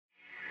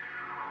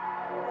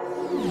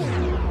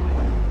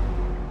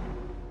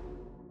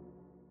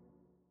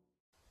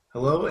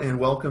Hello and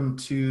welcome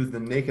to the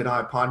Naked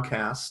Eye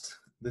podcast.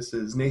 This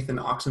is Nathan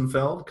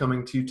Oxenfeld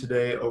coming to you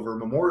today over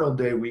Memorial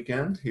Day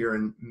weekend here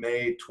in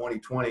May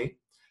 2020.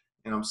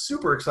 And I'm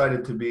super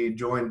excited to be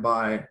joined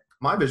by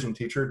my vision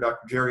teacher,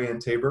 Dr.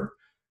 Jerriann J,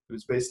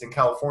 who's based in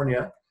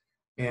California.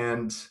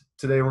 And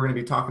today we're going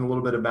to be talking a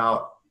little bit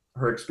about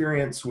her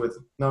experience with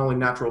not only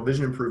natural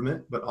vision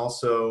improvement, but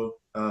also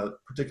a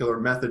particular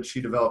method she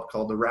developed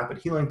called the rapid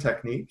healing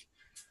technique.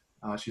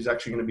 She's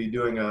actually going to be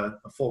doing a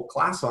full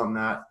class on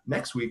that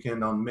next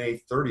weekend on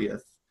May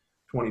 30th,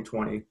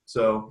 2020.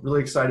 So really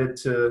excited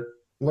to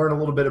learn a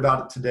little bit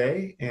about it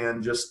today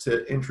and just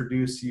to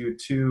introduce you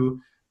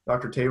to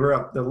Dr.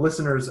 Tabor. The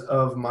listeners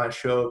of my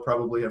show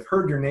probably have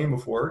heard your name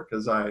before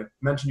because I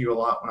mention you a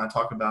lot when I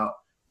talk about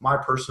my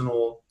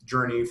personal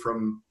journey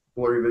from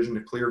blurry vision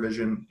to clear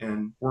vision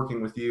and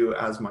working with you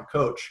as my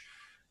coach.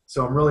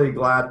 So I'm really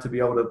glad to be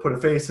able to put a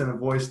face and a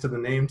voice to the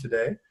name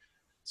today.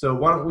 So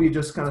why don't we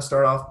just kind of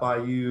start off by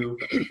you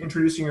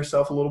introducing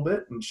yourself a little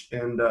bit and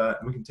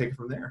we can take it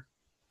from there.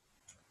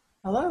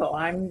 Hello,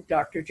 I'm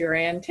Dr.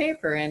 Jerriann J,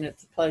 and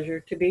it's a pleasure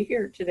to be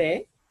here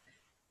today.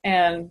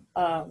 And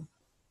I'm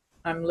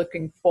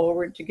looking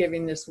forward to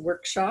giving this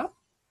workshop,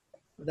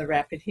 the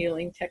rapid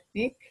healing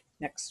technique,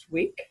 next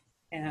week.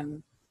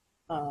 And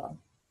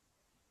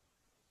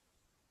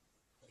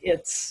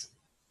it's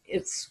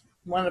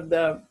one of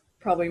the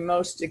probably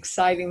most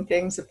exciting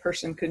things a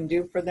person can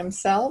do for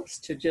themselves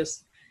to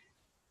just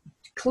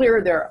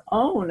clear their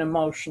own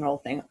emotional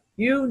thing.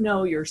 You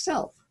know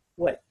yourself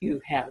what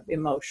you have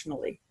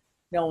emotionally.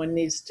 No one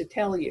needs to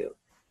tell you.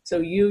 So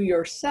you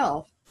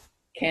yourself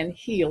can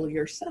heal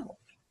yourself.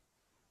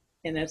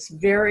 And it's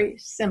very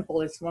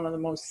simple. It's one of the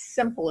most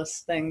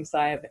simplest things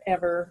I have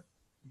ever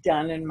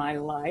done in my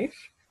life.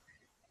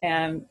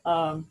 And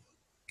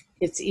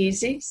it's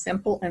easy,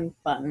 simple, and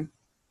fun.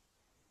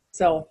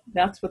 So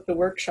that's what the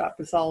workshop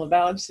is all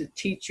about, is to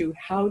teach you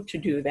how to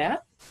do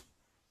that.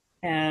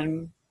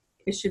 And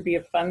it should be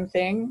a fun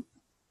thing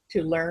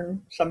to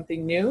learn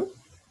something new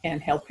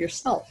and help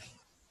yourself.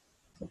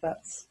 So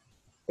that's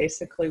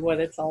basically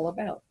what it's all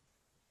about.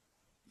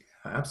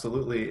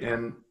 Absolutely.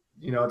 And,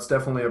 you know, it's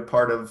definitely a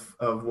part of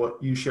what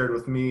you shared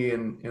with me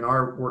in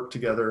our work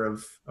together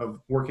of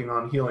working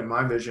on healing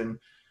my vision,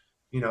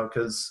 you know,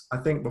 because I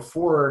think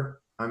before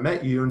I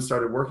met you and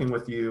started working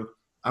with you,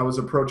 I was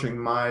approaching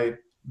my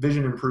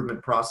vision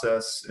improvement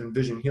process and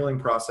vision healing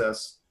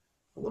process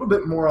a little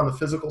bit more on the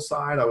physical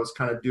side. I was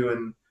kind of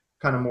doing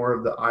kind of more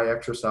of the eye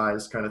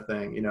exercise kind of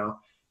thing, you know,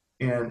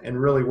 and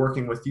really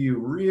working with you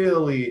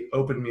really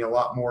opened me a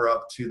lot more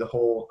up to the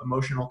whole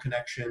emotional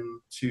connection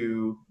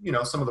to, you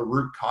know, some of the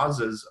root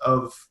causes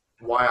of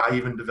why I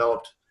even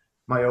developed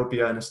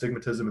myopia and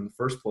astigmatism in the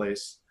first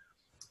place.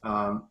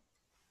 And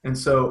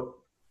so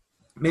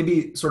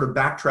maybe sort of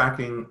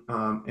backtracking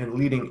and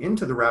leading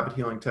into the rapid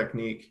healing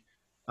technique,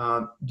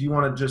 do you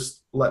want to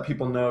just let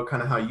people know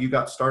kind of how you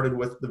got started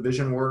with the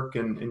vision work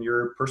and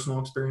your personal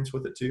experience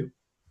with it too?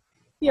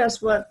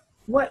 Yes, what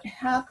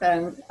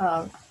happened,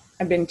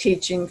 I've been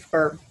teaching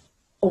for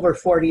over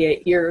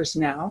 48 years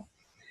now,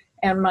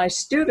 and my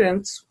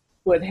students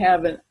would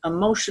have an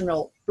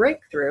emotional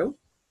breakthrough.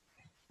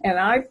 And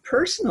I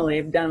personally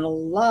have done a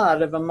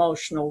lot of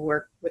emotional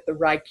work with the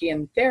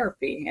Reichian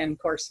therapy. And of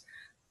course,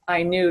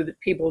 I knew that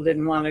people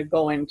didn't want to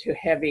go into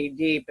heavy,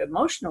 deep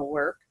emotional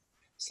work.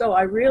 So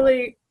I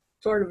really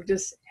sort of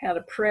just had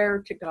a prayer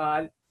to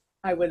God.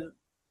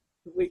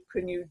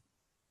 Can you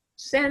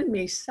send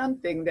me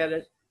something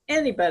that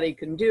anybody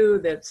can do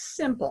that's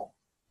simple?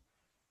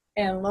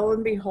 And lo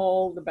and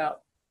behold,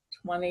 about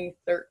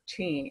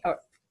 2003,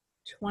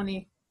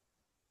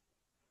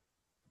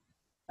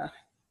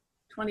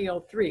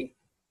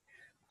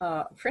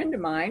 a friend of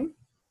mine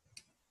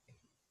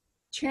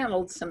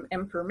channeled some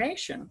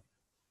information.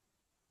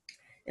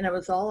 And it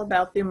was all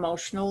about the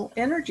emotional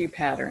energy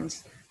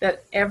patterns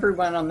that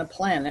everyone on the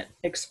planet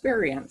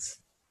experience.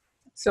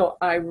 So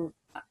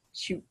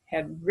she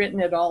had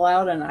written it all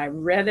out and I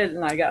read it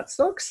and I got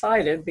so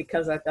excited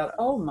because I thought,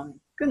 oh my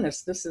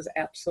goodness, this is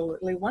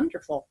absolutely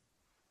wonderful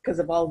because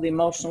of all the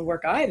emotional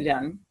work I had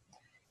done.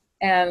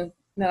 And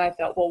then I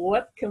thought, well,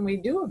 what can we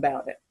do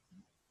about it?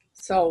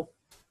 So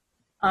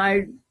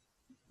I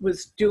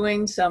was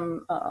doing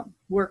some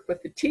work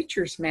with the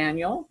teacher's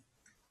manual,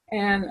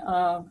 and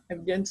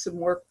I've done some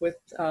work with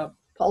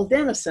Paul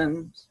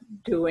Dennison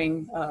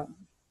doing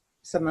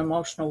some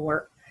emotional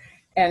work.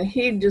 And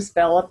he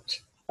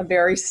developed a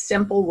very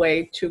simple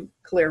way to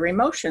clear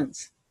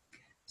emotions.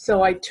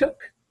 So I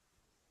took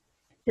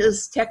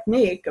his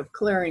technique of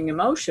clearing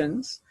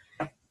emotions,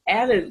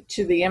 added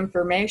to the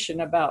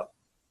information about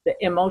the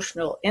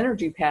emotional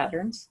energy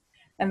patterns,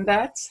 and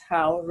that's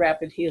how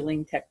rapid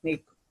healing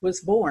technique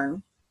was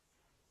born.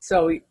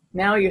 So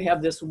now you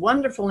have this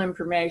wonderful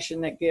information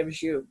that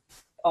gives you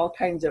all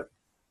kinds of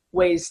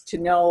ways to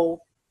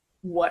know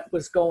what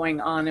was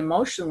going on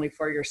emotionally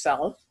for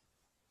yourself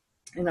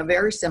in a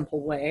very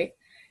simple way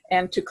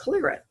and to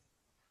clear it.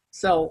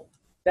 So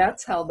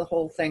that's how the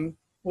whole thing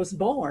was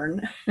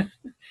born.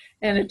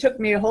 And it took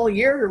me a whole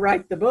year to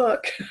write the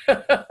book,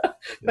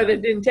 but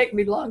it didn't take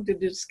me long to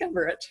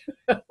discover it.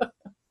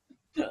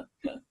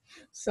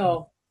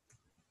 So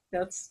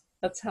that's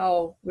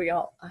how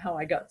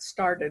I got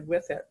started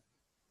with it.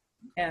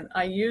 And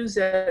I use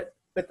it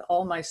with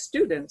all my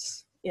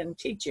students in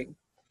teaching,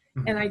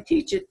 and I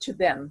teach it to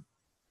them.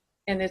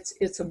 And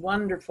it's a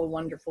wonderful,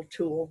 wonderful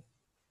tool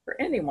for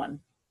anyone.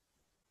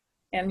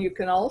 And you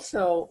can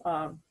also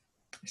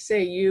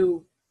say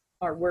you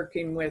are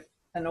working with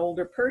an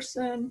older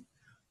person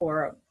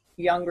or a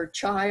younger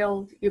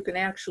child, you can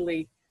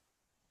actually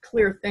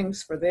clear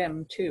things for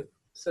them too.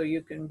 So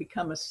you can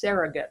become a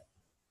surrogate.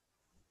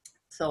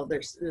 So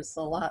there's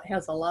a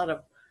lot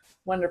of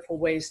wonderful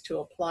ways to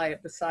apply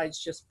it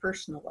besides just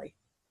personally.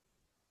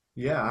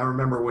 Yeah, I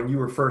remember when you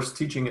were first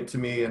teaching it to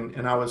me,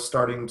 and I was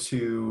starting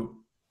to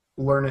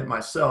learn it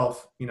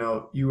myself. You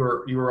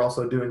were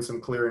also doing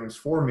some clearings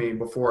for me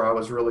before I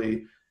was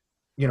really,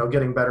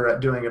 getting better at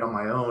doing it on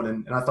my own.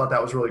 And I thought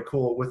that was really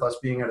cool, with us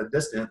being at a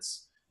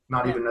distance,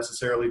 not even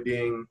necessarily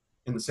being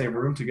in the same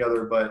room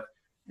together, but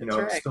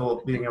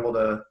still being able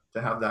to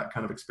have that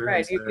kind of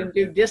experience. Right, you can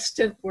do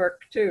distant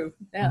work too.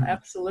 Yeah,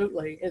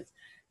 absolutely.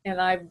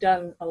 And I've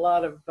done a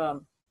lot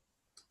of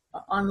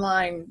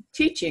online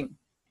teaching,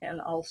 and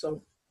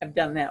also I've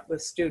done that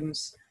with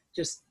students,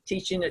 just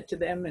teaching it to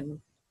them and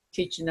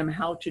teaching them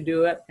how to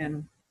do it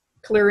and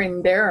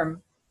clearing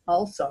them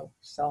also.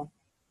 So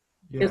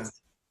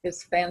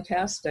it's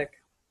fantastic.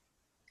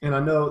 And I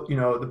know,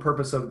 the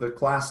purpose of the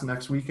class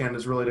next weekend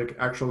is really to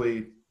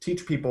actually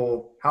teach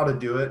people how to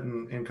do it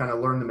and kind of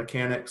learn the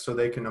mechanics so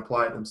they can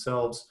apply it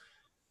themselves.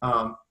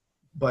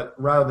 But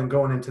rather than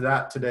going into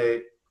that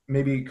today,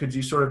 maybe could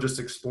you sort of just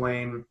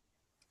explain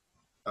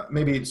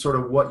maybe sort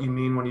of what you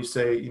mean when you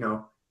say,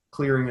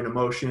 clearing an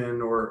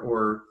emotion,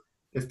 or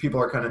if people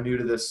are kind of new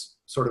to this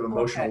sort of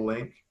emotional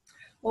link?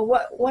 Well,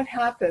 what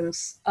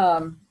happens,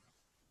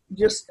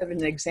 just as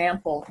an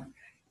example,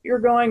 you're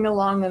going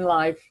along in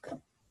life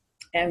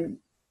and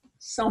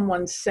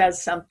someone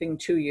says something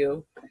to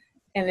you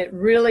and it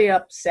really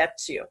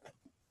upsets you,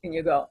 and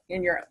you go,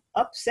 and you're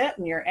upset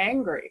and you're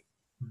angry,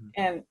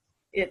 and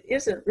it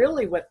isn't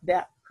really what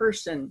that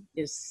person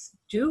is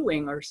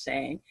doing or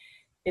saying.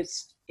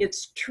 It's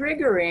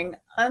triggering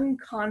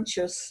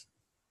unconscious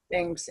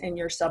things in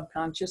your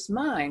subconscious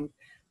mind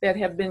that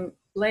have been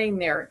laying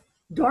there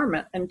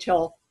dormant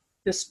until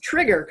this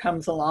trigger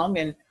comes along,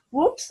 and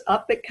whoops,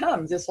 up it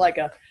comes. It's like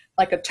a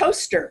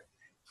toaster.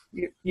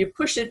 You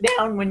push it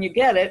down when you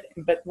get it,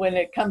 but when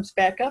it comes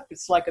back up,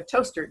 it's like a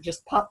toaster. It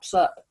just pops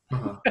up.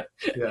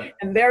 Yeah.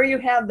 And there you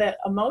have that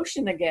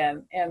emotion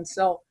again. And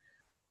so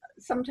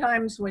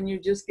sometimes when you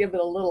just give it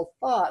a little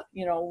thought,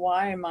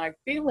 why am I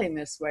feeling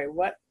this way?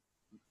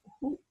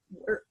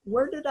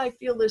 Where did I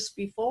feel this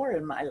before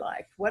in my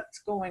life? What's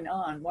going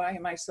on? Why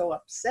am I so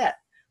upset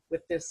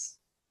with this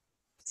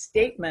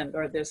statement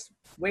or this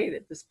way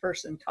that this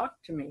person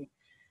talked to me?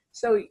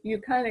 So you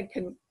kind of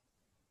can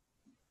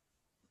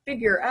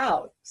figure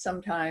out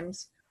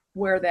sometimes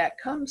where that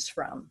comes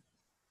from.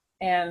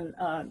 And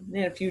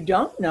if you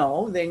don't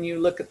know, then you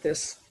look at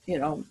this,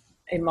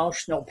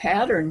 emotional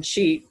pattern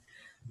sheet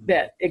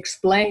that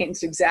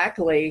explains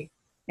exactly,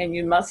 and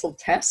you muscle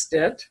test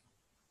it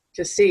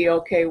to see,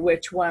 okay,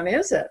 which one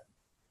is it?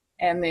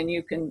 And then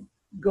you can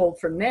go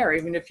from there,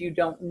 even if you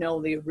don't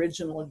know the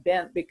original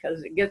event,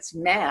 because it gets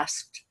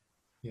masked.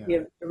 Yeah.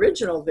 The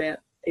original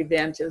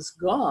event is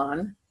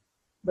gone,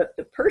 but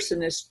the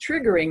person is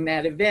triggering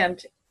that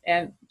event,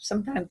 and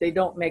sometimes they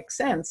don't make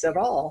sense at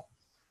all.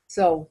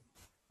 So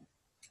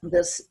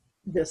this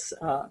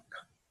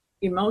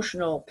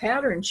emotional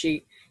pattern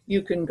sheet,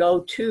 you can go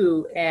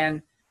to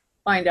and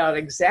find out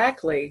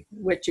exactly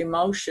which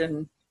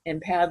emotion and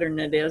pattern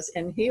it is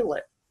and heal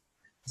it.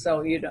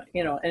 So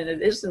and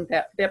it isn't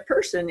that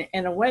person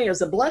in a way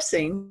is a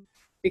blessing,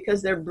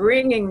 because they're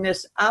bringing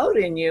this out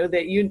in you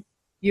that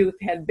you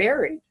had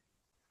buried.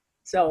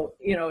 So,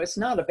 it's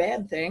not a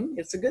bad thing,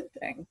 it's a good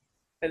thing,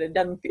 but it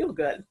doesn't feel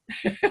good.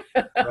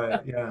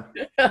 Right, yeah.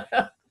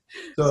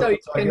 So you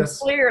can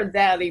clear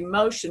that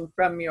emotion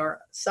from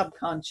your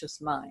subconscious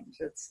mind.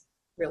 It's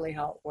really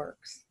how it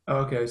works.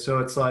 Okay, so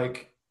it's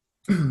like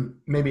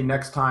maybe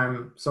next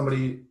time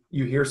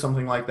you hear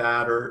something like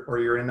that, or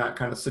you're in that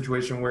kind of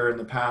situation where in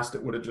the past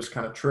it would have just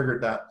kind of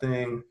triggered that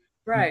thing.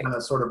 Right. You kind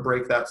of sort of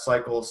break that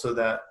cycle, so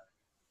that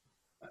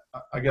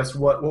I guess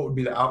what would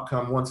be the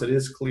outcome once it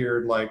is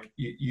cleared? Like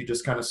you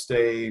just kind of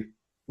stay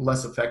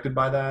less affected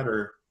by that,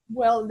 or?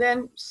 Well,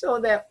 then,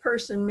 so that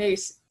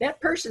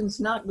person's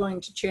not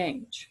going to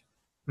change.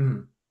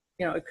 Mm-hmm.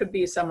 It could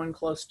be someone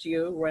close to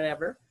you,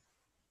 whatever,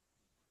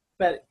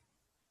 but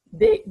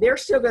they're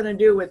still going to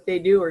do what they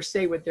do or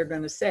say what they're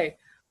going to say.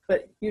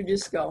 But you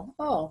just go,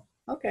 oh,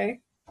 okay.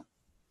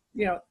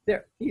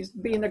 He's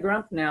being a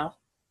grump now,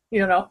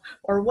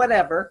 or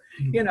whatever.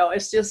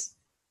 Mm-hmm.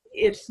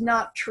 It's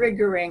not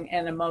triggering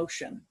an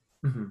emotion.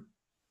 Mm-hmm.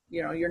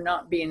 You're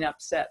not being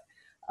upset.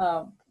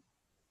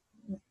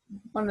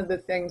 One of the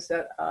things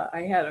that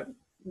I had a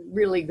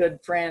really good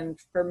friend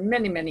for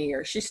many, many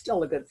years. She's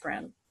still a good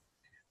friend.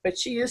 but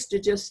she used to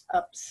just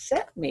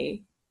upset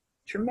me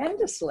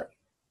tremendously.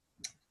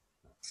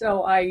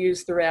 So I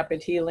used the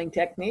rapid healing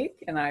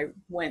technique, and I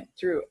went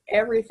through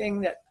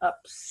everything that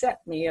upset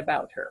me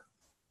about her.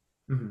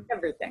 Mm-hmm.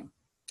 Everything.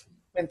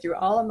 Went through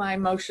all of my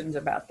emotions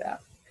about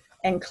that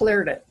and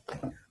cleared it.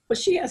 Well,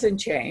 she hasn't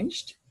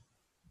changed,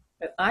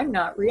 but I'm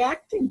not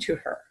reacting to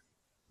her.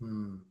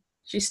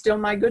 She's still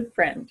my good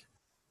friend,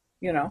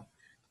 you know,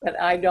 but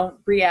I don't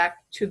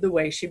react to the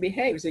way she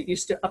behaves. It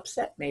used to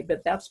upset me,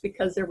 but that's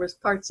because there was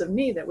parts of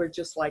me that were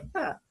just like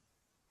that.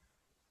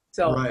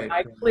 So Right.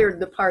 I cleared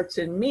the parts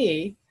in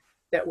me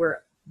that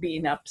were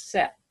being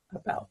upset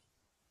about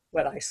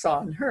what I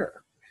saw in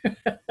her.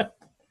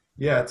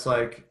 Yeah, it's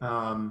like,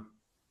 kind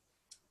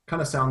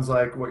of sounds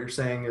like what you're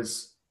saying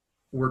is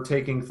we're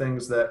taking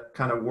things that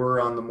kind of were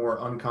on the more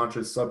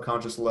unconscious,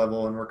 subconscious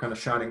level, and we're kind of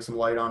shining some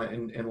light on it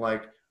and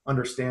like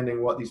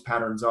understanding what these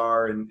patterns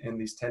are and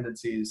these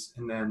tendencies.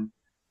 And then,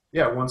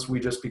 yeah, once we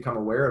just become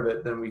aware of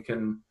it, then we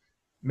can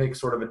make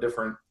sort of a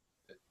different,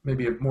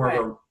 maybe more Right.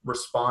 of a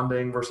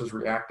responding versus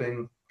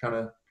reacting kind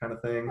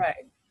of thing.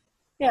 Right.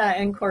 Yeah,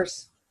 and of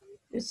course,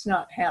 it's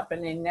not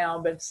happening now,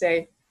 but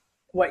say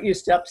what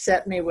used to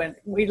upset me when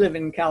we live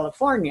in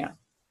California,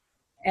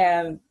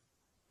 and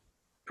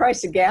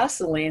price of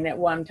gasoline at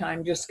one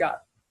time just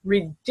got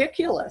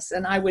ridiculous,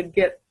 and I would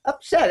get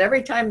upset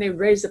every time they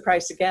raised the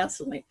price of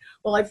gasoline.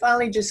 Well, I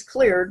finally just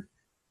cleared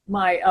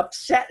my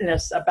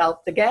upsetness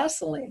about the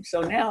gasoline.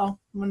 So now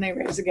when they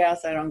raise the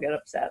gas, I don't get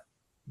upset.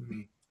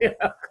 Mm-hmm. Yeah.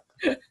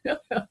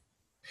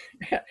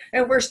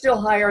 And we're still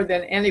higher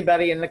than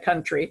anybody in the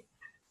country.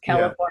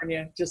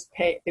 California,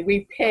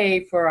 we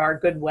pay for our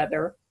good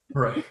weather.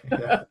 Right.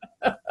 Yeah.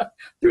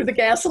 Through the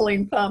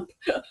gasoline pump.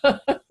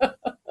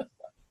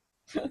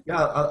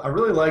 Yeah, I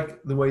really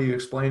like the way you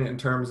explain it in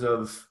terms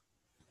of,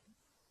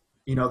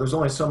 you know, there's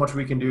only so much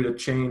we can do to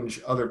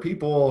change other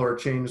people or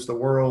change the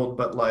world.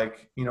 But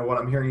like, you know, what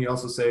I'm hearing you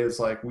also say is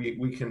like,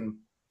 we can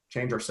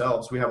change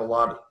ourselves. We have a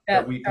lot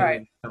that we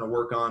can kind of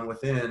work on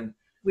within.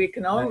 We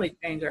can only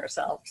change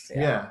ourselves.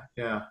 Yeah.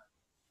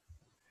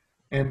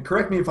 And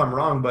correct me if I'm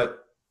wrong,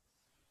 but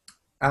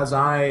as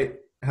I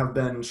have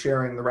been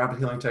sharing the rapid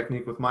healing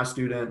technique with my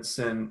students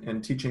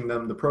and teaching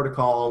them the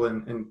protocol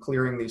and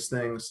clearing these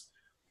things,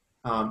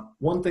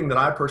 one thing that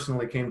I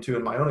personally came to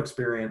in my own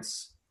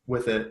experience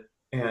with it,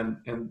 and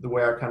the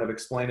way I kind of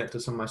explain it to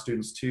some of my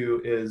students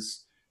too,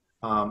 is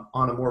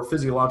on a more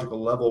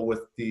physiological level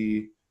with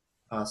the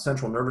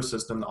central nervous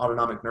system, the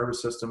autonomic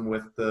nervous system,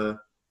 with the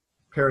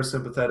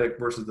parasympathetic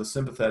versus the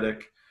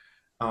sympathetic.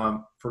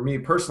 For me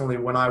personally,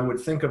 when I would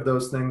think of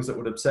those things that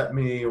would upset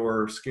me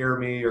or scare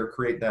me or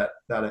create that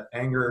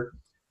anger,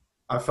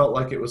 I felt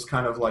like it was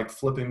kind of like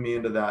flipping me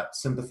into that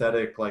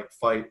sympathetic, like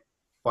fight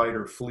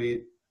or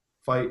flight,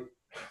 or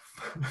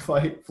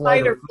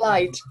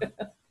flight.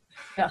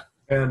 Yeah.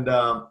 And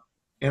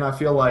I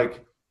feel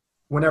like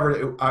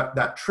whenever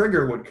that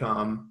trigger would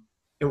come,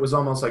 it was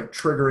almost like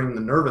triggering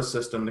the nervous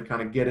system to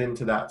kind of get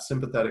into that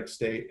sympathetic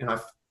state. And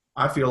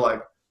I feel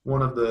like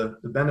one of the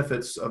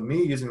benefits of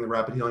me using the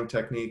rapid healing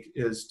technique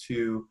is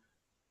to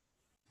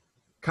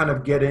kind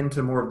of get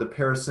into more of the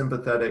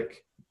parasympathetic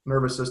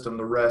nervous system,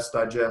 the rest,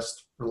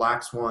 digest,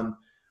 relax one,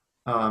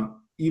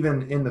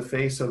 even in the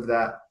face of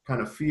that kind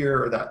of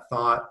fear or that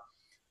thought.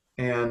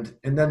 And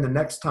then the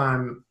next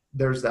time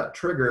there's that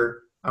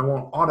trigger, I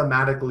won't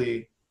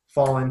automatically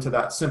fall into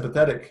that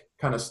sympathetic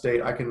kind of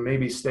state. I can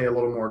maybe stay a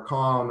little more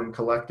calm and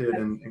collected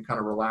and kind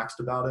of relaxed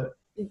about it.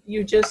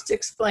 You just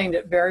explained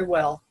it very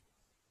well.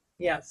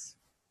 Yes,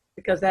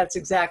 because that's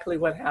exactly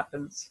what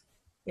happens.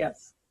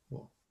 Yes.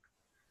 Cool.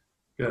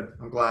 Good.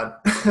 I'm glad.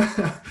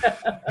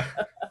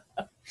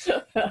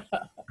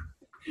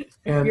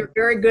 And you're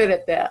very good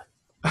at that.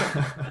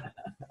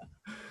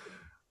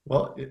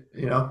 Well,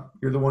 you know,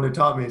 you're the one who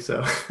taught me,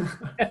 so.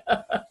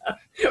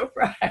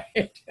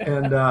 Right.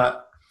 And,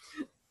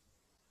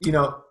 you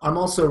know, I'm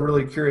also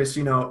really curious,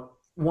 you know,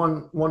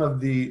 one of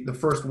the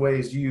first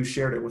ways you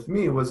shared it with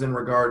me was in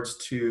regards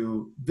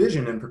to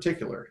vision in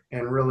particular.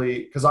 And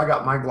really, because I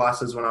got my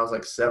glasses when I was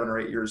like 7 or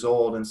 8 years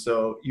old. And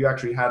so you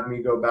actually had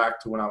me go back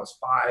to when I was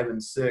 5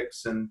 and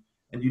 6, and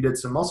you did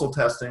some muscle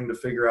testing to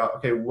figure out,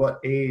 okay, what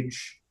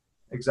age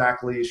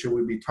exactly should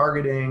we be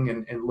targeting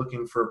and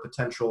looking for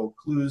potential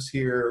clues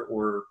here,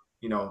 or,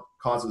 you know,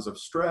 causes of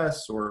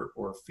stress or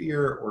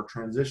fear or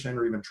transition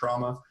or even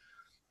trauma.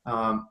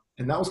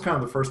 And that was kind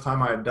of the first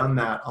time I had done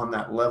that on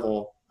that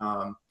level.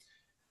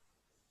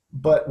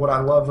 But what I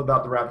love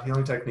about the rapid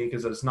healing technique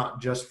is that it's not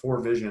just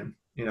for vision.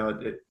 You know,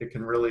 it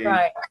can really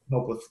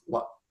help with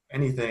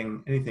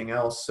anything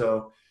else.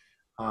 So,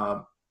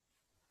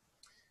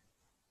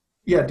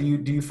 yeah, do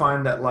you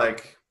find that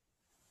like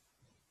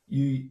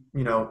you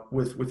know,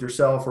 with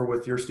yourself or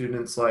with your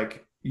students,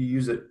 like you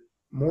use it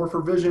more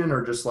for vision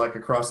or just like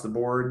across the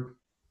board?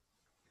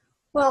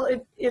 Well,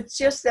 it's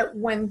just that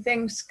when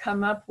things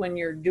come up when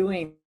you're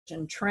doing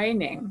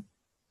training,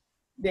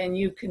 then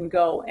you can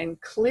go and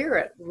clear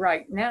it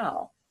right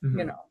now. Mm-hmm.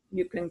 You know,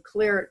 you can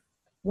clear it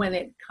when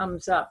it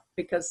comes up,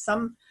 because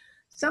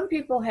some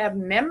people have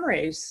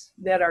memories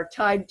that are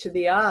tied to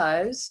the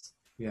eyes.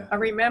 Yeah. I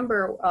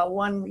remember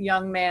one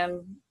young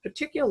man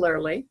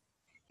particularly.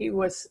 He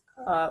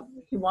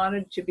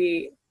wanted to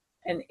be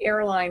an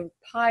airline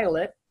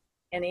pilot,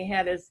 and he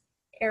had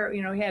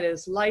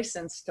his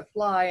license to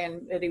fly,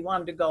 and that he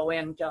wanted to go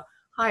into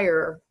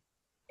higher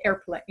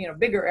airplane,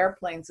 bigger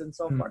airplanes and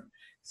so forth.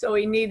 So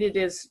he needed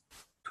his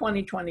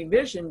 20/20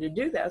 vision to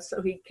do that.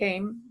 So he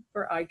came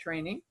for eye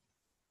training,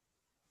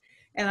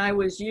 and I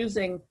was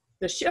using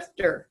the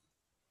shifter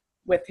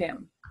with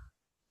him.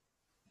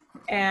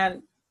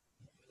 And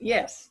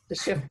yes, the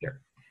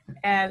shifter.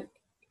 And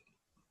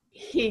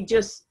he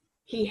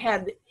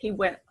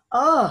went,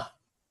 oh.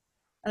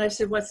 And I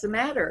said, what's the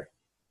matter?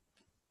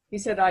 He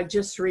said, I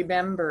just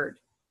remembered.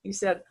 He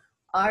said,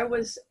 I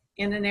was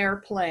in an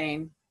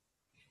airplane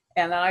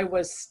and I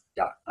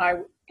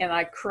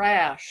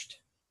crashed.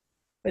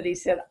 But he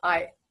said,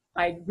 I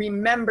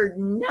remembered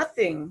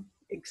nothing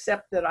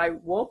except that I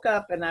woke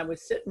up and I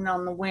was sitting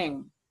on the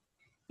wing.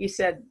 He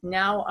said,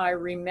 now I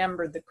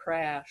remember the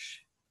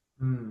crash.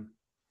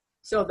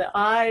 So the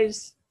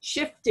eyes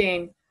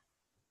shifting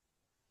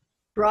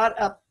brought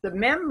up the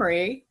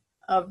memory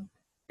of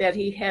that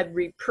he had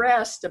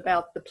repressed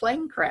about the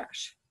plane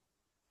crash.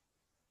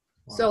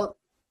 Wow. So,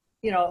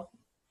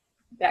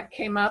 that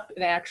came up,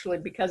 and actually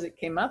because it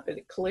came up,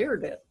 it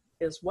cleared it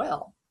as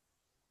well.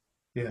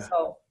 Yeah.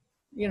 So,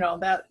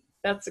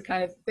 that's the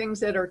kind of things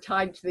that are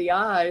tied to the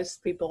eyes.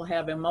 People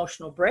have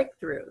emotional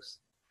breakthroughs.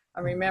 I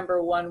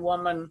remember one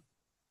woman,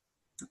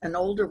 an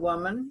older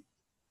woman,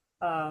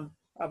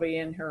 probably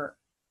in her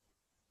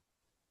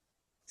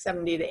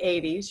 70 to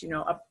 80s,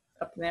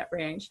 up in that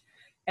range.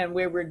 And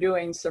we were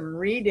doing some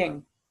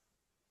reading.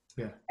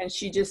 Yeah. And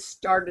she just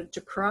started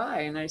to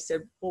cry. And I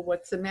said, well,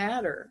 what's the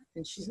matter?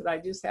 And she said, I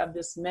just have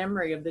this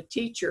memory of the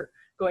teacher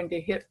going to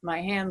hit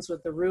my hands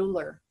with a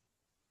ruler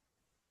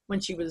when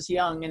she was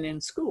young and in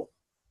school.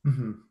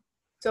 Mm-hmm.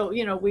 So,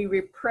 we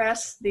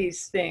repress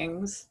these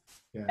things.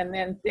 Yeah. And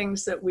then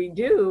things that we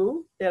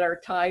do that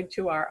are tied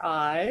to our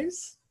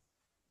eyes,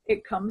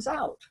 it comes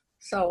out.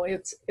 So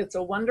it's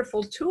a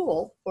wonderful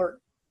tool for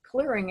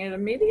clearing it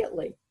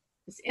immediately.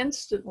 It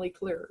instantly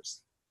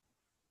clears.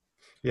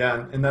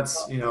 Yeah, and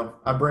that's,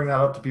 I bring that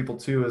up to people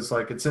too, is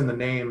like, it's in the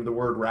name, the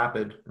word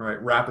rapid,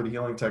 right? Rapid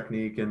healing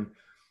technique. And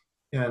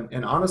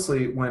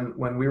honestly,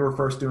 when we were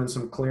first doing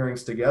some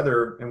clearings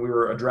together and we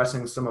were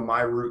addressing some of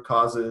my root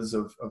causes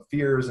of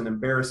fears and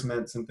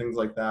embarrassments and things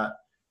like that,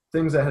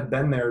 things that had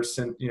been there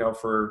since,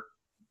 for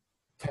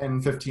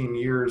 10, 15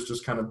 years,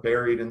 just kind of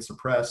buried and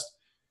suppressed.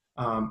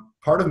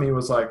 Part of me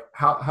was like,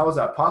 how is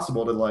that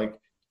possible to like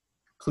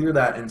clear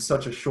that in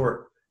such a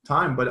short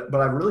time? But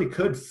I really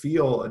could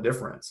feel a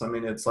difference. I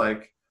mean, it's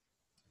like,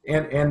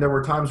 and there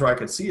were times where I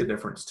could see a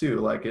difference too.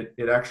 Like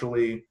it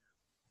actually,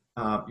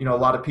 a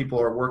lot of people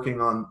are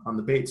working on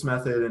the Bates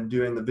method and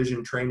doing the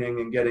vision training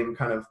and getting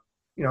kind of,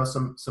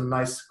 some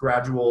nice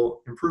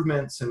gradual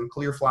improvements and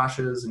clear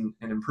flashes and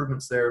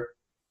improvements there.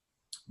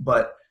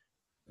 But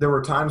there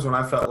were times when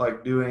I felt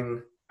like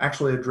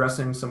actually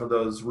addressing some of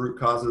those root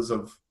causes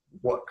of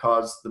what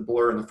caused the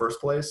blur in the first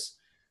place,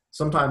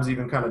 sometimes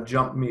even kind of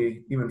jumped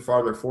me even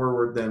farther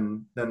forward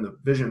than the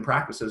vision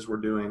practices were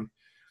doing.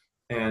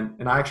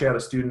 And I actually had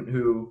a student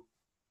who,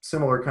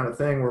 similar kind of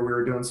thing, where we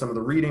were doing some of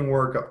the reading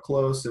work up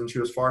close and she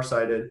was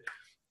farsighted.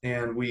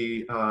 And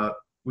we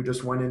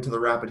just went into the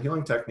rapid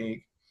healing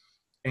technique.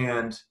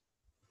 And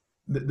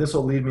this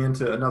will lead me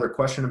into another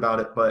question about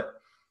it. But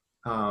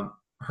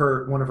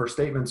one of her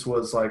statements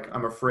was like,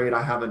 I'm afraid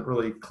I haven't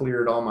really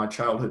cleared all my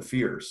childhood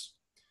fears.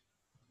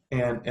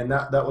 And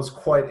that was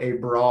quite a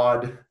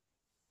broad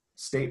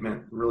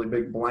statement, really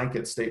big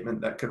blanket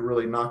statement that could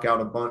really knock out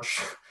a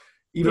bunch,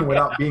 even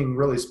without being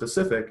really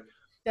specific.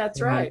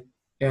 That's right.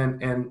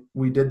 And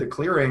we did the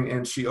clearing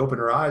and she opened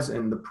her eyes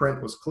and the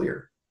print was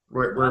clear.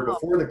 Where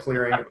before the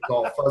clearing, it was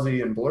all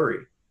fuzzy and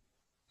blurry.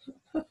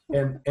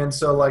 And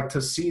so like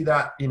to see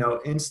that,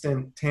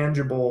 instant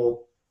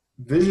tangible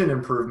vision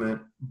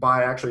improvement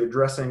by actually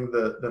addressing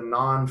the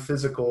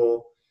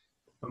non-physical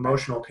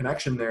emotional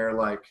connection there,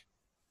 like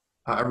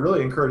I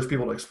really encourage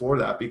people to explore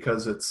that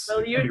because it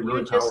can be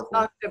really powerful. You just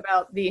talked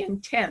about the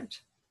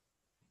intent.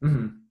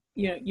 Mm-hmm.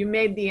 You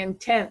made the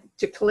intent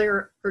to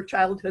clear her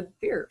childhood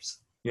fears.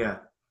 Yeah.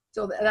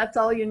 So that's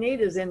all you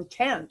need is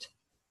intent.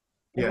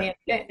 And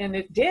and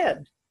it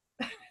did.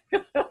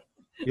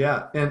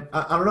 Yeah. And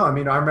I don't know. I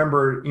mean, I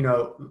remember,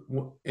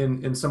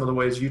 in some of the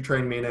ways you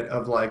trained me in it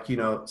of like,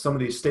 some of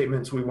these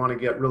statements, we want to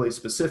get really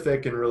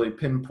specific and really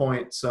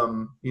pinpoint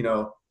some,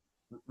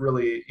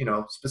 really,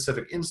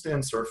 specific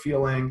instance or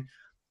feeling.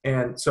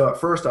 And so at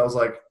first I was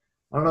like,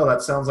 I don't know,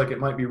 that sounds like it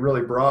might be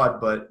really broad,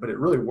 but it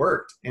really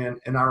worked. And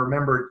I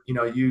remember,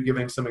 you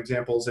giving some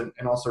examples and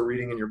also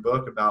reading in your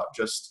book about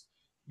just,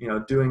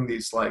 doing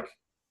these like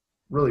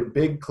really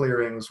big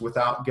clearings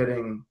without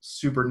getting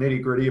super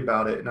nitty gritty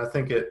about it. And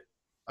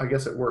I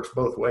guess it works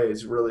both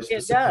ways, really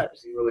specific, it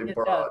does. really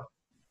broad. Does.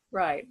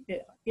 Right.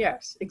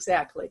 Yes,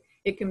 exactly.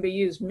 It can be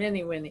used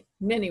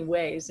many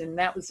ways. And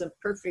that was a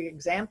perfect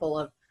example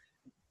of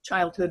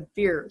childhood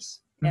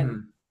fears and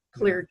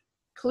Mhm.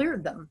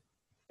 cleared them.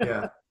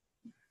 Yeah.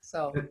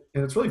 So And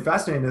it's really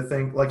fascinating to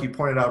think, like you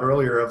pointed out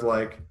earlier, of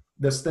like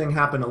this thing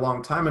happened a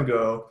long time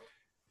ago,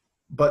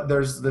 but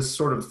there's this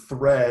sort of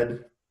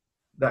thread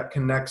that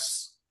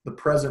connects the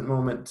present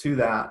moment to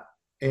that.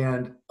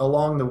 And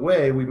along the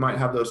way, we might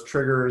have those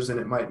triggers and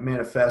it might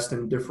manifest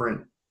in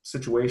different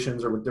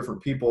situations or with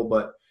different people.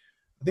 But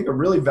I think a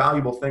really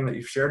valuable thing that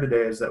you've shared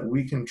today is that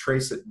we can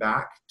trace it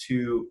back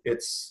to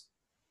its,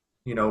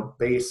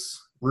 base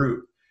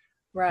root.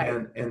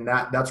 right, And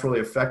that's really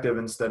effective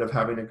instead of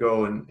having to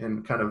go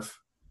and kind of,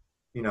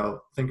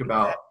 think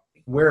about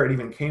exactly. where it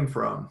even came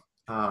from.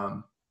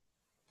 So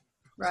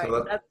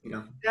Right.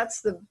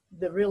 That's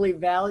the really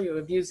value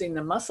of using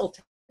the muscle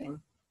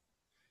testing,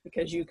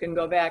 because you can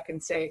go back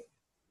and say,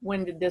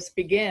 when did this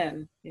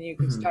begin? And you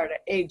can mhm. start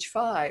at age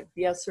 5,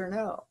 yes or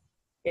no.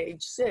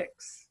 Age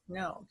 6,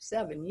 no.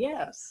 7,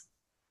 yes.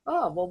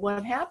 Oh, well,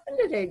 what happened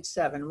at age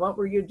 7? What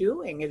were you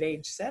doing at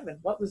age 7?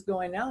 What was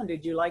going on?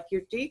 Did you like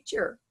your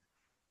teacher?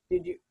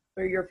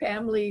 Or your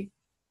family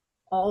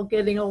all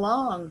getting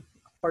along?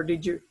 Or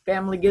did your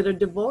family get a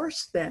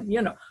divorce then?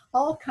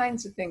 All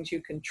kinds of things.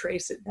 You can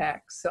trace it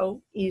back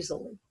so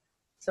easily,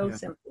 so Yeah.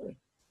 simply.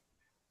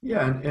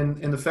 Yeah,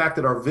 and the fact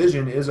that our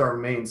vision is our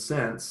main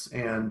sense,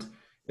 and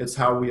it's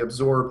how we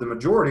absorb the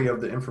majority of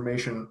the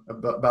information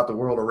about the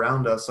world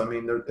around us. I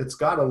mean, it's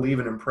got to leave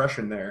an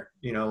impression there,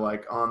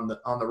 like on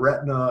the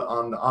retina,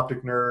 on the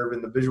optic nerve,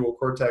 and the visual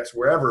cortex,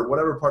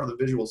 whatever part of the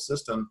visual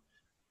system.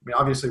 I mean,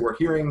 obviously we're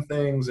hearing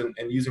things and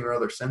using our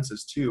other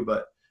senses too,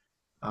 but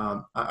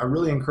I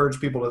really encourage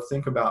people to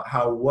think about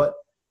how what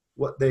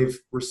they've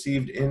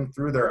received in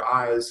through their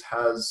eyes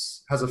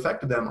has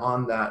affected them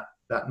on that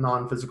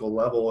non-physical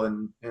level,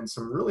 and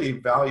some really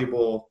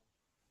valuable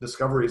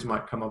discoveries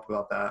might come up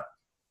about that.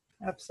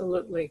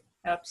 Absolutely.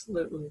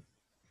 Absolutely.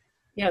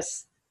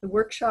 Yes, the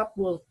workshop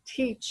will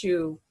teach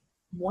you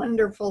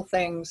wonderful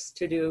things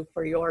to do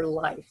for your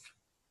life.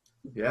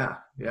 Yeah,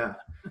 yeah.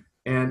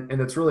 And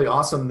it's really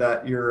awesome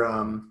that you're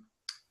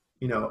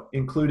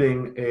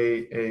including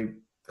a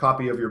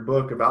copy of your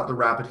book about the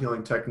rapid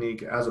healing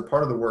technique as a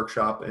part of the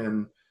workshop.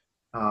 And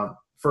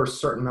first,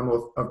 certain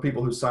number of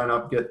people who sign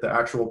up get the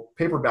actual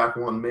paperback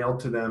one mailed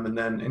to them, and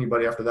then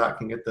anybody after that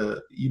can get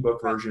the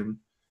ebook Right. version.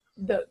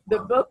 The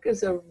book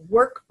is a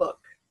workbook,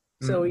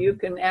 so you Mhm.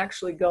 can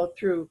actually go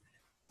through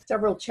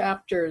several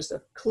chapters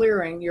of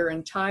clearing your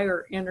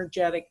entire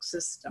energetic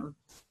system.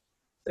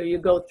 So you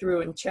go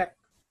through and check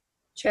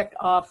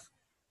off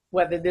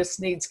whether this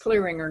needs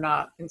clearing or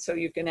not. And so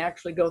you can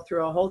actually go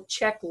through a whole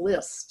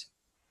checklist,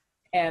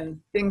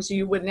 and things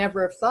you would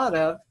never have thought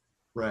of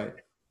Right.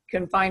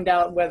 can find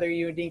out whether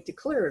you need to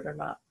clear it or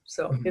not.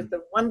 So Mhm. it's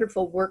a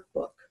wonderful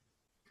workbook.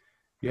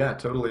 Yeah,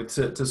 totally.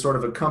 To sort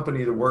of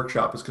accompany the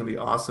workshop is going to be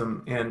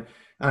awesome. And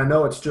I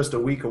know it's just a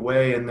week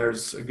away, and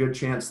there's a good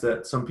chance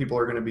that some people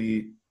are going to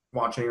be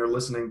watching or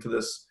listening to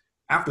this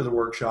after the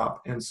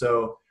workshop. And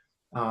so,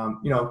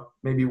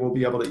 maybe we'll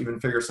be able to even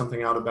figure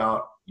something out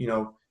about,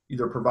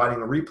 either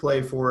providing a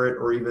replay for it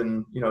or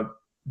even,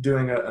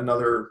 doing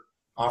another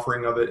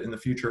offering of it in the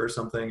future or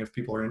something if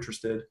people are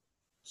interested.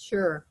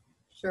 Sure,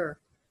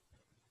 sure.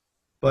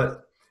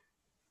 But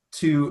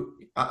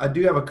I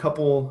do have a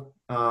couple.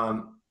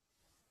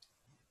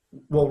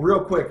 Well,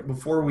 real quick,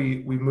 before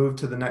we move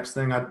to the next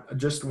thing, I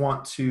just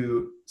want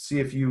to see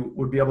if you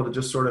would be able to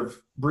just sort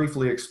of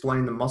briefly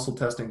explain the muscle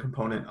testing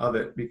component of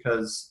it,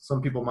 because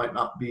some people might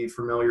not be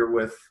familiar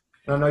with,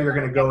 and I know you're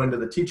going to go into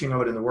the teaching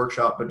of it in the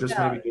workshop, but just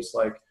Yeah. maybe just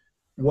like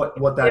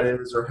what that If,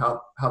 is or how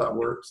that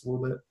works a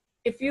little bit.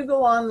 if you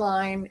go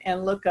online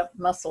and look up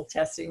muscle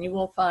testing, you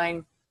will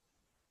find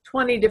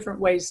 20 different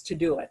ways to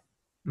do it.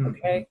 Mm-hmm.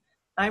 Okay.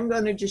 I'm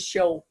going to just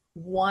show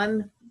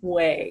one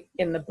way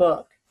in the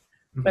book.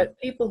 Mm-hmm. But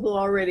people who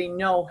already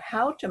know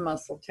how to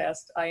muscle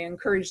test, I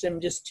encourage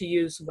them just to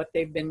use what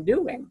they've been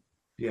doing.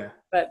 Yeah.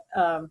 But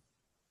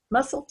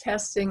muscle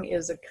testing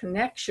is a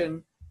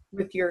connection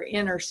with your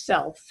inner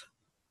self.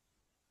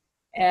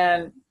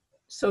 And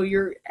so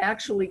you're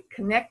actually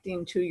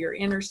connecting to your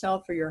inner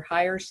self or your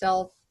higher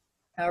self,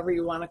 however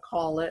you want to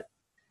call it,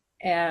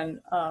 and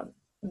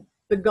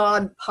the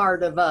God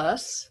part of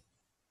us.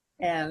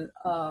 And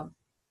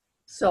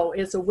so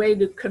it's a way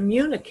to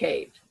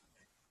communicate.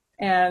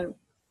 And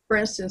for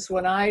instance,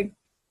 when I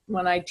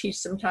teach,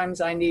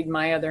 sometimes I need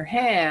my other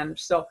hand,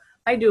 so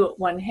I do it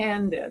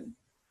one-handed.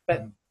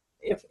 But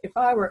Mm-hmm. if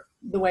I were,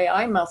 the way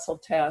I muscle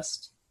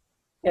test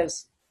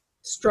is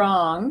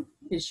strong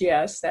is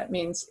yes, that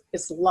means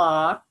it's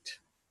locked,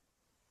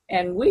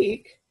 and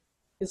weak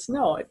is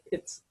no,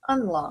 it's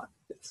unlocked.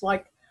 It's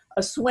like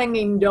a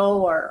swinging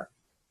door.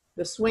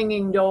 The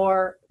swinging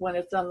door, when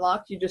it's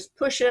unlocked, you just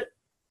push it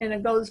and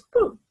it goes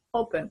boom,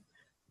 open.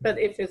 But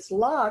if it's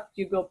locked,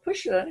 you go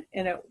push it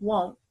and it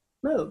won't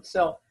move.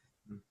 So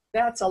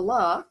that's a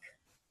lock.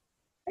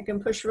 I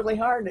can push really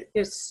hard,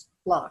 it's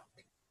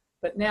locked.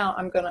 But now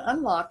I'm going to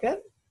unlock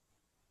it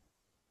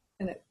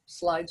and it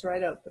slides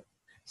right open.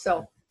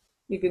 So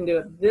you can do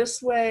it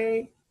this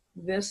way,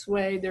 this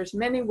way. There's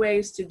many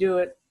ways to do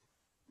it.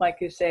 Like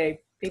you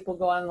say, People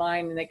go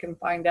online and they can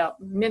find out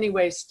many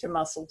ways to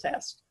muscle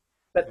test.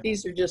 But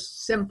these are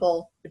just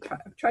simple.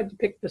 I've tried to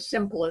pick the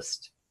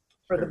simplest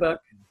for the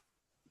book.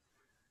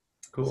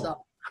 Cool.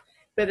 So,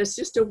 but it's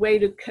just a way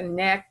to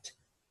connect,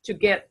 to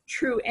get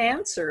true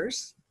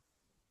answers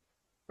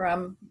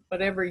from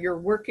whatever you're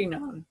working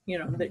on,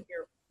 that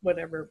you're,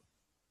 whatever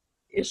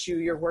issue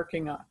you're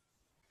working on.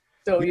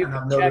 So you can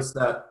I've noticed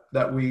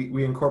that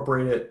we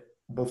incorporate it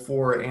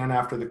before and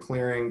after the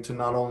clearing to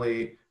not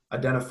only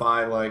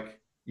identify like,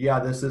 yeah,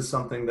 this is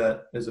something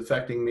that is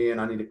affecting me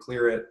and I need to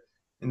clear it.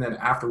 And then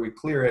after we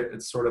clear it,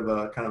 it's sort of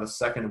a kind of a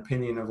second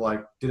opinion of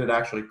like, did it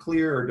actually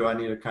clear, or do I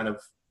need to kind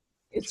of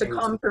it's a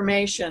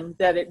confirmation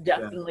that it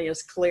definitely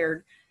is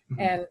cleared.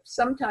 Mm-hmm. And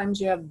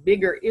sometimes you have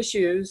bigger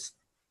issues,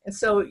 and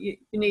so you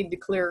need to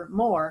clear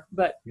more,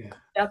 but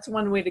that's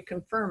one way to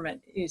confirm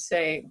it. You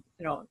say,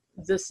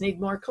 does this need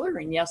more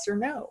clearing, yes or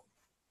no?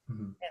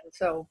 Mm-hmm. And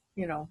so,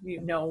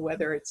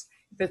 whether if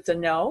it's a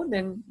no,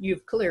 then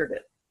you've cleared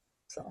it.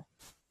 So.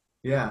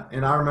 Yeah.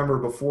 And I remember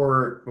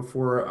before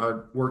I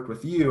worked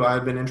with you, I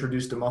had been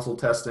introduced to muscle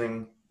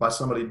testing by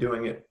somebody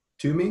doing it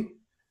to me.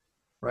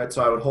 Right.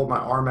 So I would hold my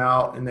arm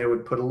out and they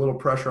would put a little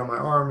pressure on my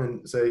arm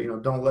and say,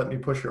 don't let me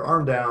push your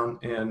arm down.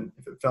 And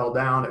if it fell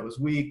down, it was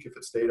weak. If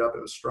it stayed up,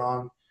 it was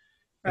strong.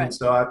 Right. And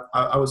so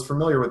I was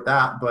familiar with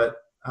that, but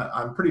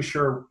I'm pretty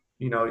sure,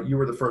 you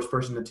were the first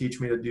person to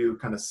teach me to do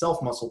kind of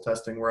self muscle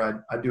testing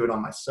where I do it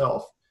on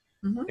myself.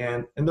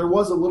 Mm-hmm. And there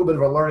was a little bit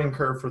of a learning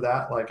curve for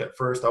that. Like at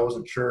first I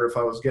wasn't sure if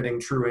I was getting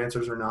true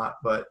answers or not,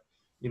 but,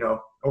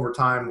 over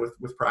time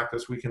with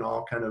practice, we can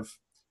all kind of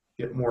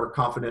get more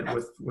confident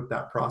with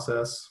that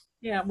process.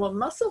 Yeah, well,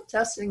 muscle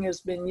testing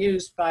has been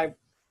used by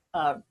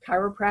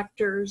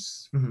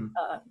chiropractors, mm-hmm.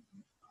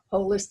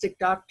 Holistic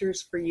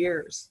doctors for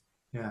years,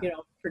 yeah.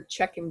 For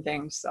checking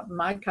things. So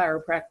my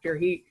chiropractor,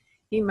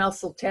 he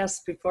muscle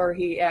tests before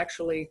he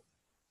actually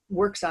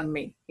works on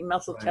me. He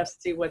muscle tests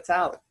to see what's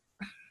out.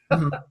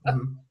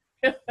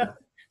 Mm-hmm.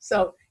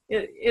 So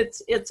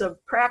it's a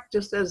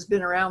practice that has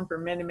been around for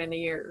many, many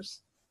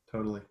years.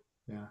 Totally,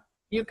 yeah.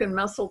 You can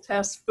muscle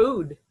test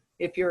food.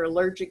 If you're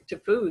allergic to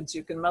foods,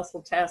 you can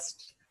muscle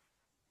test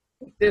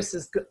this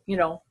is good,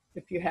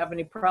 if you have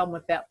any problem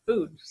with that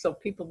food. So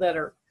people that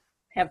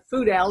have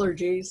food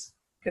allergies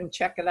can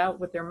check it out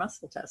with their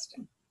muscle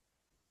testing.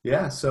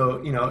 Yeah.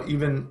 So,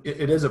 even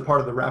it is a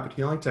part of the rapid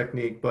healing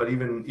technique, but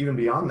even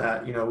beyond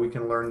that, we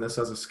can learn this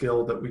as a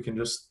skill that we can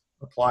just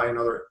apply in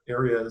other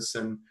areas.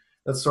 And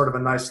that's sort of a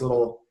nice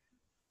little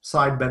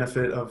side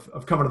benefit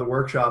of coming to the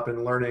workshop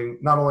and learning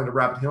not only the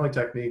rapid healing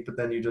technique, but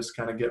then you just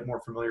kind of get more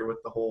familiar with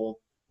the whole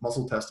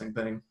muscle testing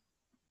thing.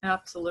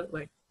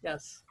 Absolutely.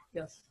 Yes.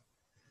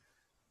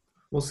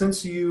 Well,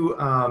 since you,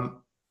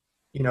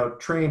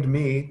 trained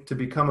me to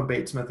become a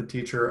Bates Method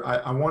teacher,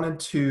 I wanted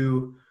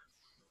to,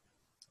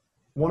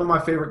 one of my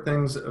favorite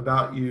things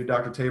about you,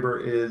 Dr.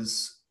 Tabor,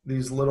 is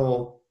these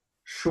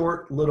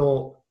short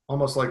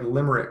almost like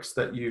limericks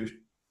that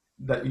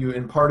you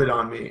imparted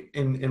on me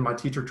in my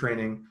teacher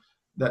training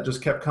that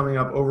just kept coming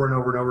up over and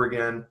over and over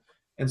again.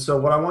 And so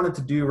what I wanted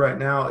to do right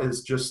now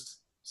is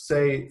just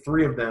say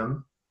 3 of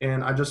them.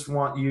 And I just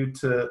want you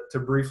to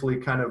briefly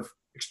kind of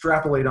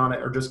extrapolate on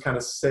it, or just kind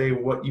of say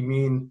what you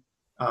mean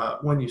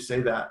when you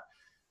say that.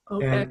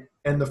 Okay.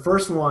 And the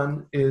first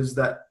one is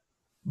that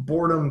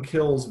boredom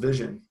kills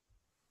vision.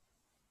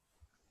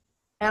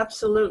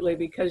 Absolutely,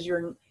 because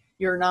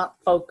you're not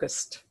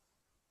focused.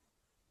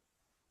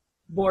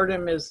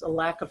 Boredom is a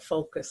lack of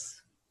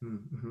focus.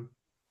 Mm-hmm.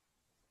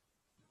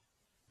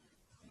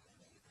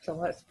 So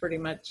that's pretty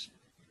much,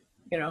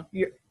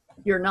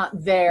 you're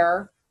not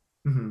there.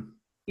 Mm-hmm.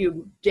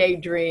 You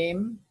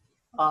daydream,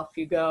 off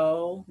you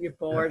go. You're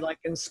bored, like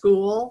in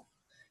school.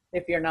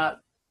 If you're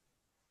not,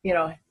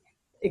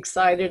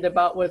 excited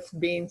about what's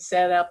being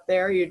said up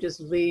there, you just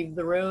leave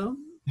the room.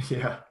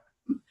 Yeah.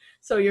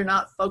 So you're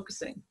not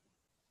focusing.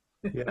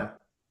 Yeah.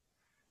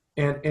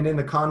 And in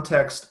the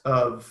context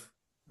of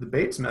the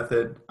Bates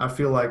method, I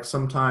feel like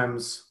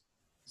sometimes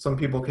some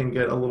people can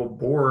get a little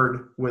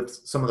bored with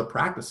some of the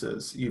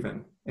practices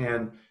even.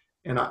 And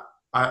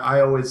I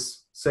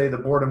always say the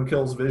boredom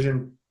kills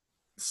vision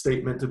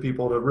statement to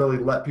people to really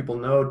let people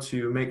know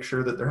to make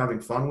sure that they're having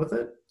fun with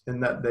it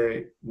and that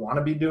they want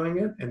to be doing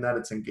it and that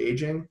it's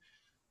engaging.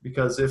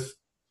 Because if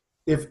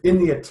in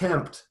the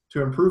attempt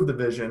to improve the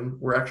vision,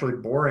 we're actually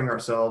boring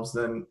ourselves,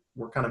 then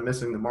we're kind of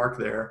missing the mark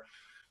there.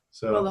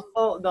 So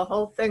the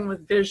whole thing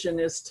with vision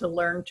is to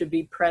learn to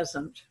be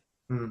present,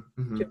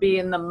 mm-hmm. to be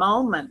in the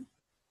moment.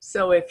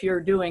 So if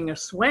you're doing a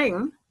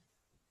swing,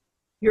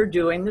 you're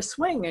doing the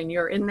swing and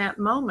you're in that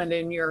moment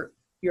and you're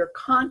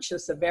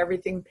conscious of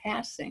everything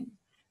passing.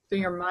 So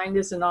your mind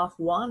isn't off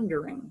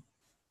wandering.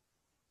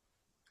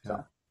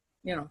 So,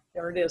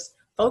 there it is.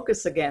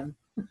 Focus again.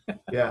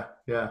 Yeah.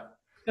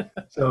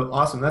 So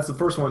awesome. That's the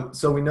first one.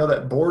 So we know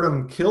that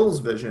boredom kills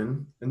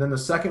vision. And then the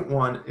second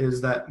one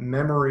is that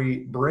memory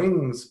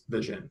brings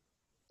vision.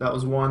 That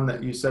was one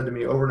that you said to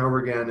me over and over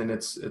again. And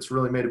it's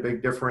really made a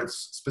big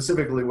difference,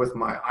 specifically with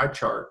my eye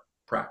chart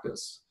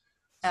practice.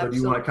 So Absolutely.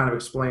 Do you want to kind of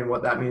explain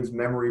what that means,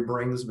 memory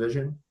brings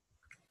vision?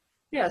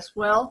 Yes,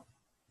 well,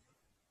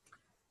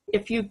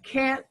 if you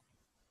can't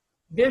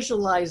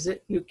visualize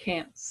it, you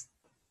can't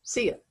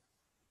see it.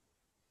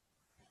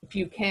 If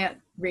you can't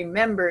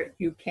remember it,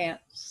 you can't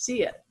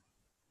see it.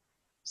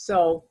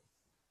 So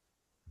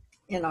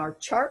in our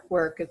chart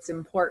work, it's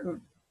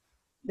important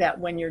that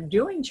when you're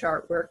doing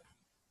chart work,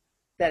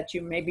 that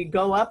you maybe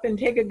go up and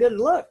take a good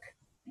look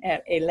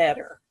at a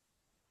letter,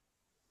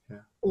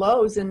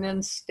 close, and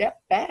then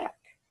step back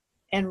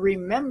and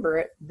remember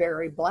it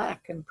very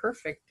black and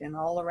perfect and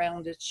all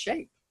around its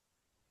shape.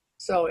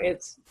 So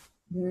it's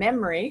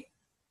memory.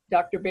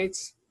 Dr.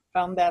 Bates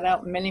found that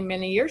out many,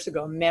 many years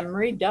ago.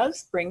 Memory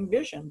does bring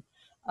vision.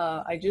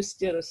 I just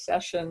did a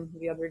session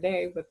the other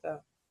day with a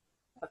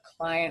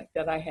client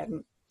that I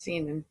hadn't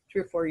seen in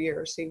 3 or 4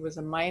 years. He was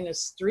a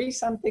 -3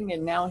 something,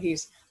 and now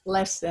he's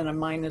less than a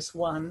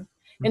 -1.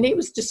 And he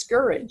was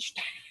discouraged.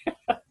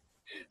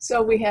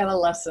 So we had a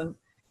lesson,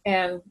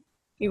 and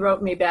he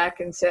wrote me back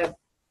and said,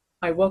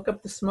 I woke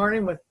up this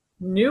morning with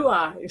new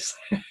eyes.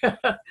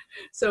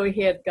 So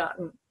he had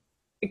gotten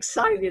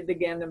excited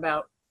again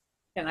about,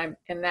 and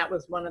that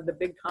was one of the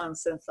big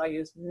concepts I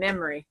used.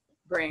 Memory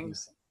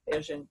brings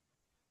vision,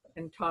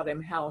 and taught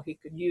him how he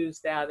could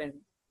use that and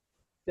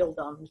build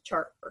on the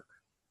chart work.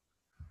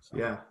 So.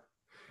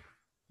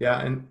 Yeah.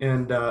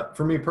 And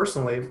for me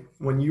personally,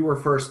 when you were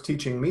first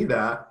teaching me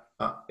that,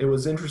 it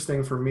was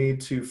interesting for me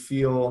to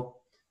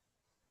feel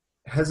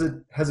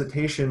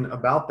hesitation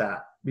about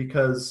that,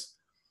 because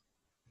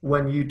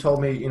when you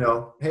told me,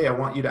 hey, I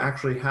want you to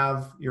actually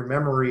have your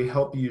memory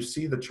help you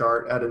see the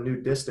chart at a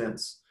new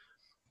distance,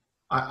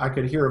 I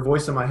could hear a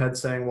voice in my head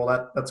saying,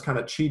 well, that's kind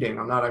of cheating.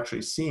 I'm not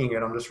actually seeing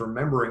it. I'm just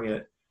remembering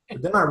it.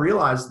 But then I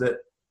realized that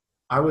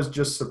I was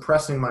just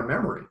suppressing my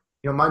memory.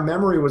 My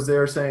memory was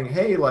there saying,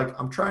 hey, like,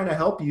 I'm trying to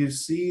help you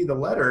see the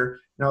letter.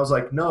 And I was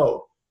like,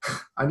 no,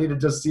 I need to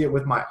just see it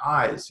with my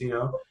eyes,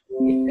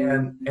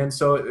 And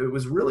so it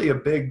was really a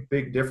big,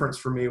 big difference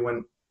for me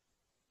when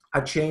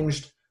I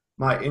changed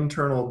my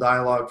internal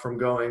dialogue from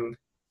going,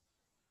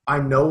 I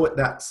know what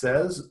that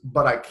says,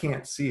 but I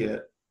can't see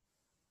it.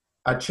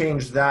 I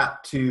changed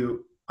that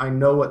to, I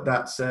know what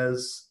that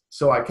says,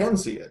 so I can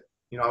see it.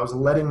 I was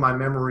letting my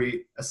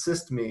memory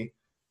assist me,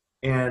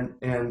 and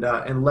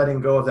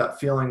letting go of that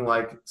feeling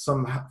like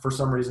for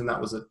some reason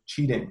that was a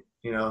cheating.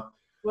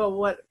 Well,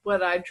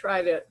 what I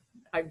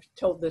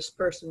told this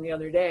person the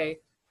other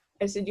day,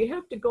 I said, you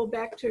have to go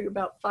back to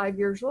about 5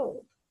 years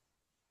old.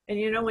 And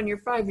when you're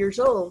 5 years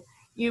old,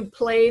 you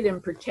played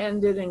and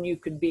pretended, and you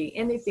could be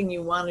anything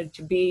you wanted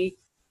to be,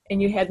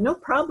 and you had no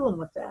problem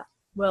with that.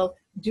 Well,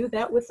 do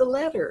that with the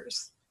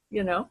letters.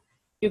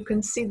 You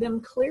can see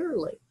them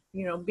clearly.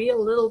 Be a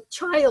little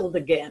child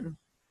again,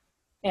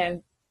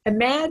 and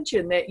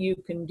imagine that you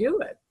can do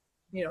it.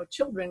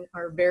 Children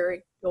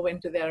go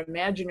into that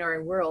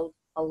imaginary world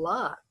a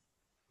lot.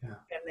 Yeah.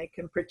 And they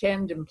can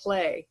pretend and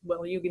play.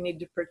 Well, you need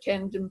to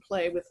pretend and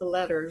play with the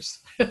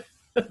letters.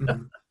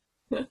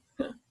 Mm-hmm.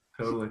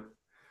 Totally.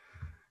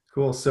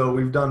 Cool. So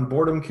we've done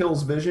boredom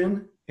kills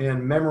vision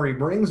and memory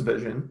brings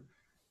vision.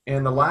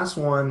 And the last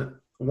one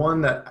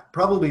that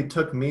probably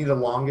took me the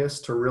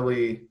longest to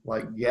really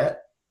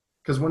get,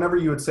 because whenever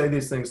you would say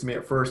these things to me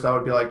at first, I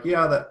would be like,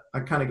 yeah, that I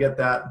kind of get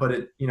that, but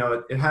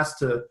I have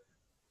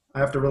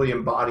to really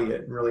embody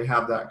it and really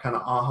have that kind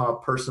of aha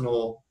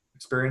personal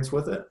experience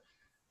with it.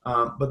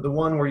 But the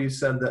one where you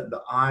said that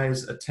the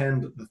eyes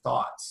attend the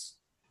thoughts,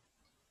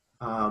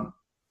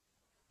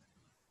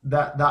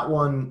 that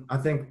one I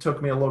think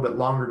took me a little bit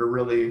longer to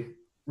really,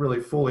 really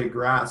fully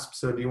grasp.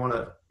 So do you want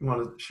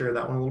to share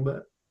that one a little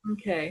bit?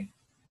 Okay.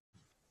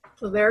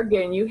 So there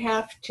again, you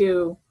have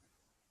to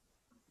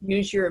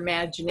use your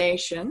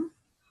imagination,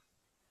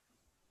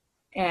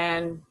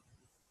 and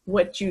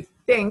what you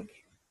think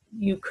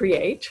you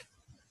create.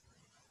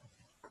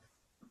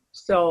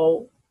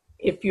 So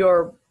if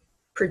you're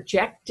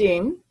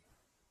projecting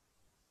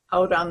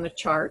out on the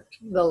chart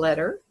the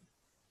letter,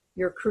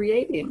 you're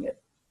creating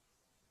it.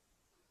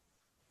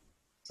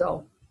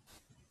 So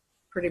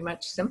pretty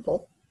much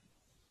simple.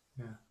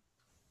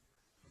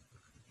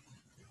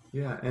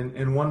 Yeah.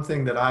 And one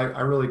thing that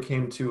I really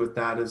came to with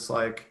that is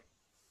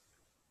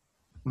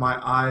my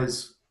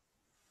eyes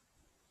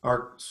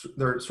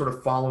they're sort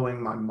of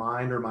following my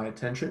mind or my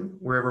attention.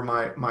 Wherever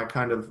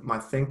my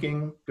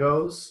thinking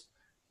goes,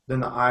 then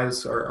the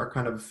eyes are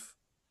kind of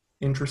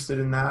interested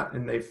in that,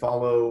 and they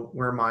follow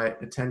where my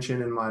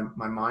attention and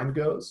my mind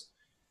goes.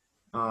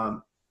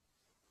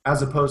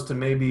 As opposed to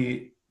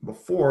maybe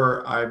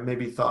before, I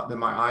maybe thought that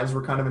my eyes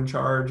were kind of in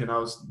charge, and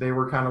they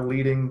were kind of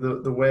leading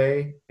the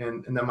way,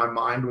 and then my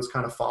mind was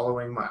kind of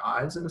following my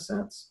eyes in a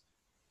sense.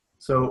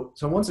 So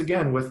once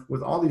again,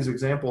 with all these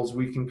examples,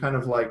 we can kind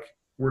of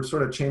we're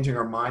sort of changing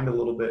our mind a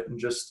little bit, and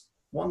just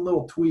one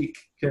little tweak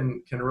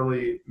can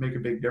really make a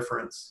big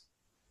difference.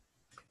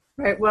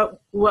 Right. What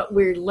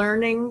we're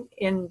learning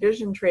in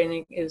vision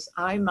training is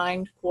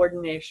eye-mind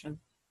coordination,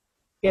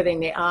 getting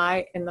the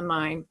eye and the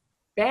mind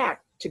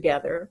back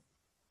together.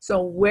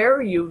 So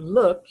where you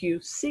look, you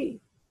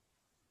see.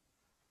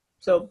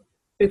 So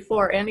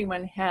before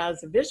anyone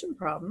has a vision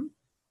problem,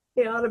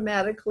 they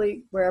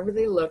automatically, wherever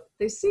they look,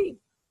 they see.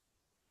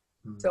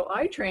 Hmm. So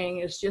eye training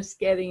is just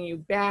getting you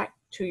back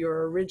to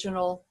your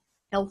original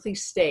healthy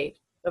state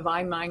of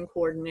eye-mind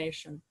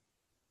coordination.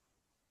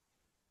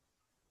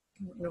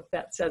 I don't know if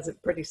that says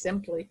it pretty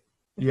simply.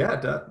 Yeah,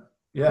 it does.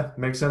 Yeah,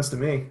 makes sense to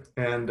me.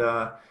 And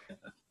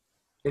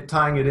it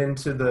tying it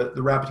into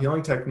the rapid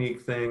healing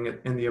technique thing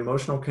and the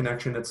emotional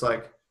connection, it's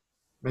like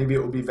maybe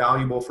it would be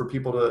valuable for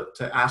people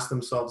to ask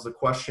themselves the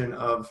question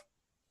of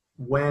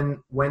when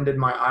did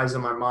my eyes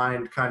and my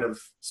mind kind of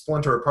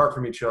splinter apart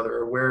from each other,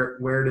 or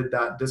where did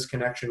that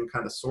disconnection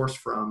kind of source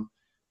from?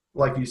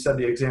 Like you said,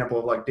 the example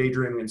of like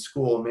daydreaming in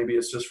school, maybe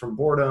it's just from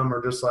boredom,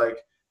 or just like,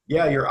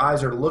 yeah, your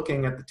eyes are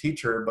looking at the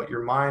teacher, but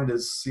your mind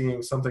is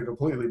seeing something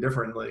completely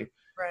differently.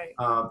 Right.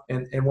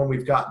 And when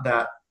we've got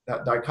that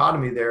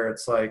dichotomy there,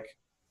 it's like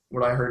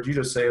what I heard you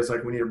just say is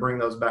like we need to bring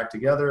those back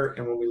together.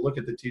 And when we look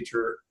at the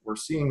teacher, we're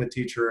seeing the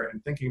teacher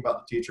and thinking about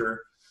the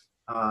teacher,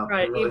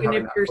 Right. and really Even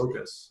having if that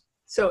focus.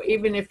 so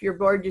even if you're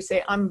bored, you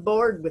say, I'm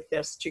bored with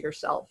this to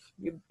yourself.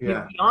 You be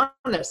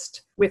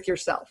honest with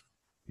yourself.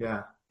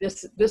 Yeah.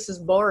 This is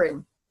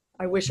boring.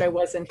 I wish I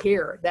wasn't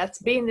here. That's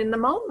being in the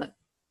moment.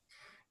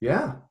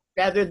 Yeah.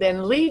 Rather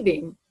than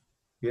leaving.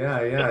 Yeah.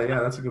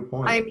 That's a good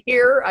point. I'm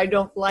here. I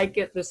don't like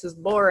it. This is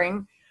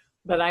boring,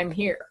 but I'm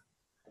here.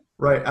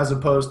 Right. As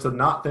opposed to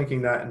not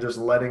thinking that and just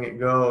letting it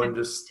go and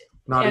just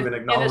not even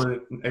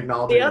acknowledging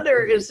the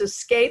other is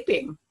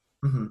escaping.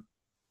 Mm-hmm.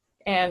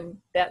 And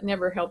that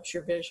never helps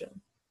your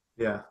vision.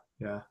 Yeah.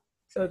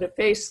 So to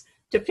face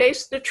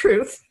the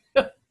truth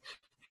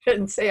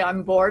and say,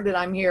 I'm bored and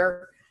I'm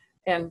here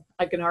and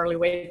I can hardly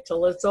wait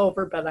till it's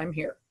over, but I'm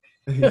here.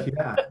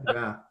 Yeah.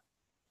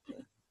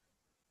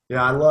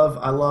 I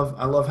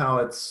love how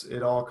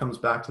it all comes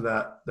back to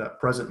that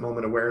present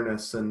moment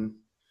awareness. And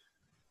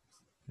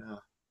yeah.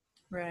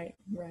 Right.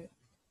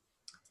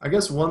 I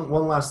guess one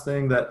last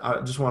thing that I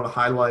just want to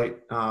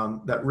highlight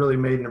that really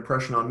made an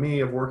impression on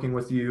me of working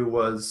with you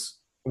was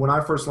when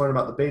I first learned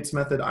about the Bates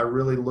method, I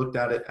really looked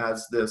at it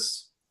as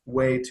this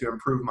way to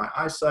improve my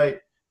eyesight,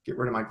 get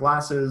rid of my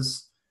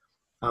glasses,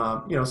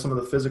 some of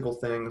the physical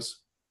things,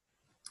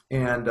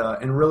 and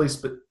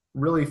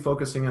really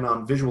focusing in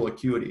on visual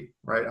acuity,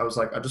 right? I was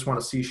like, I just want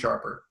to see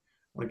sharper.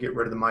 I want to get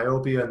rid of the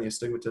myopia and the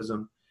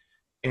astigmatism.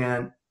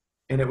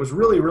 And it was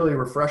really, really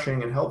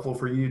refreshing and helpful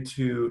for you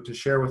to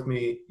share with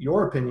me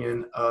your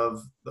opinion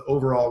of the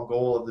overall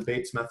goal of the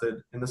Bates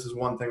method. And this is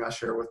one thing I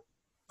share with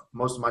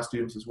most of my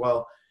students as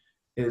well,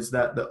 is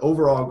that the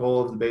overall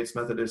goal of the Bates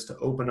method is to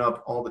open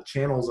up all the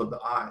channels of the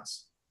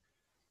eyes.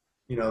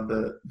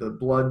 The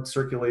blood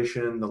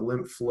circulation, the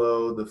lymph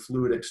flow, the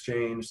fluid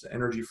exchange, the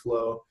energy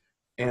flow.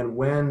 And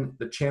when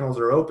the channels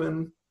are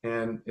open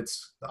and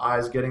it's the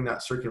eyes getting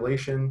that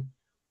circulation,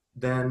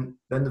 then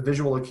the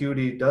visual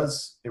acuity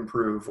does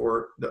improve,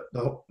 or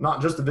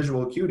not just the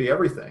visual acuity,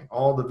 everything,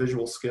 all the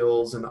visual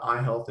skills and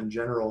eye health in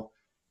general.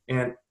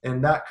 And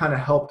that kind of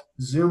helped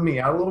zoom me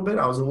out a little bit.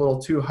 I was a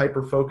little too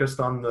hyper focused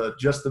on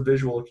just the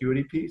visual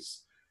acuity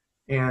piece,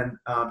 and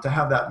to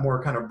have that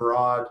more kind of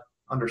broad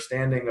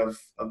understanding of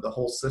the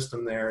whole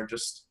system there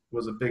just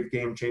was a big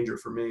game changer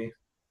for me.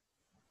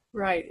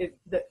 Right.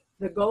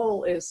 The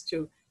goal is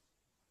to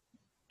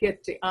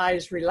get the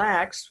eyes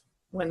relaxed.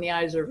 When the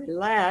eyes are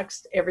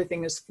relaxed,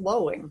 everything is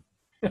flowing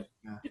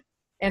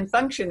and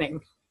functioning,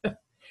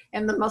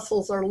 and the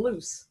muscles are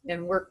loose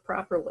and work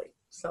properly.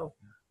 So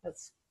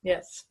that's,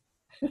 yes.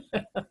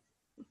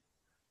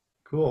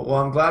 Cool. Well,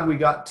 I'm glad we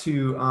got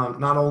to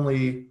not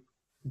only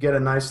get a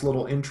nice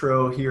little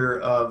intro here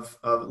of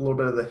a little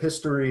bit of the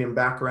history and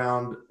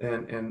background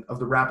and of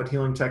the rapid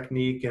healing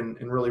technique and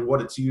really what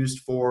it's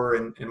used for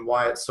and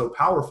why it's so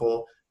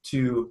powerful,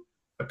 to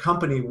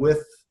accompany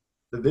with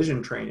the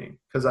vision training.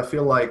 Because I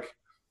feel like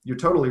you're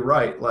totally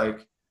right.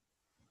 Like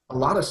a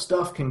lot of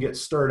stuff can get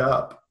stirred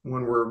up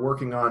when we're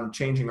working on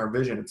changing our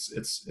vision.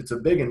 It's a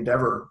big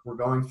endeavor we're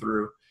going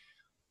through.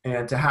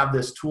 And to have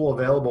this tool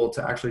available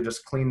to actually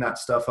just clean that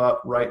stuff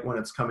up right when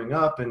it's coming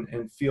up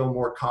and feel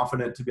more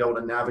confident to be able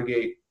to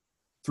navigate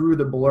through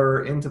the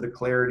blur into the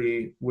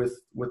clarity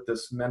with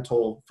this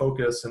mental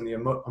focus and the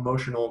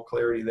emotional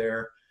clarity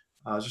there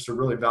is just a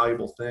really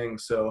valuable thing.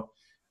 So,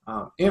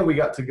 and we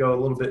got to go a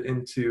little bit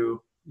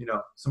into,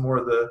 some more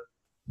of the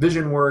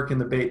vision work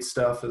and the Bates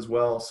stuff as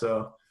well.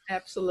 So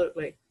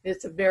absolutely.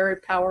 It's a very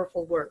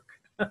powerful work.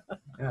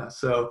 Yeah,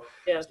 so,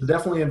 yes. So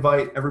definitely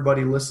invite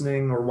everybody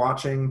listening or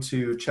watching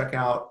to check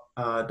out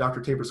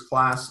Dr. Taper's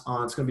class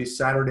it's going to be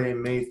Saturday,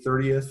 May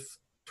 30th,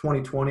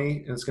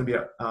 2020, and it's going to be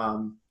at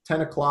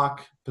 10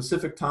 o'clock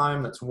Pacific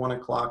time. That's 1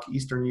 o'clock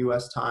Eastern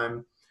U.S.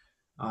 time.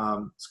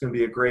 It's going to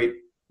be a great,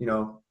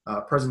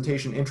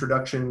 presentation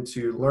introduction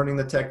to learning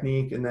the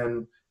technique, and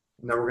then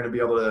we're going to be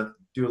able to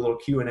do a little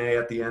Q&A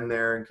at the end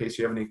there in case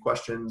you have any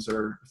questions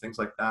or things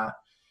like that.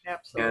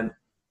 Absolutely. And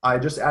I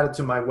just added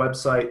to my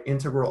website,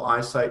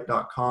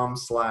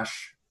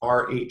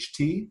 integraleyesight.com/RHT,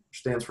 which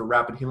stands for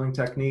Rapid Healing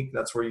Technique.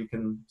 That's where you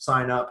can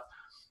sign up,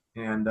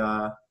 and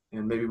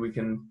maybe we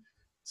can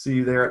see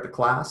you there at the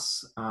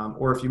class.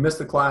 Or if you missed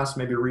the class,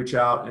 maybe reach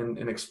out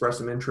and express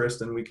some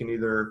interest, and we can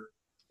either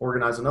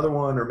organize another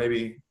one, or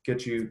maybe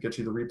get you the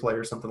replay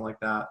or something like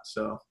that.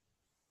 So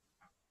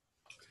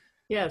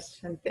Yes,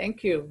 and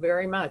thank you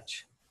very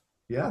much.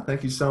 yeah,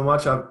 thank you so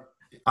much.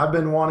 I've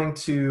been wanting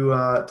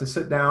to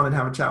sit down and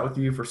have a chat with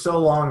you for so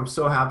long. I'm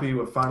so happy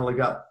we finally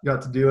got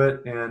to do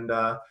it, and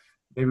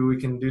maybe we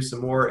can do some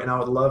more. And I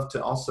would love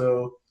to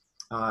also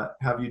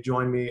have you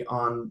join me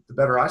on the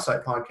Better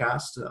Eyesight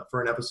podcast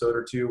for an episode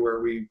or two, where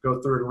we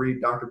go through and read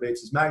Dr.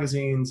 Bates's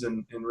magazines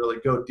and really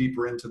go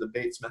deeper into the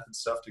Bates method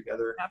stuff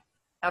together.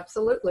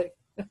 Absolutely.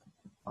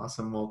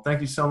 Awesome. Well,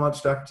 thank you so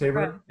much, Dr.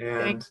 Tabor.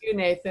 Right. Thank you,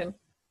 Nathan.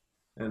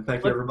 And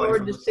thank you, everybody. Look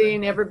forward to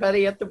seeing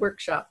everybody at the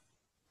workshop.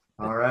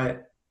 All right.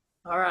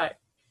 All right.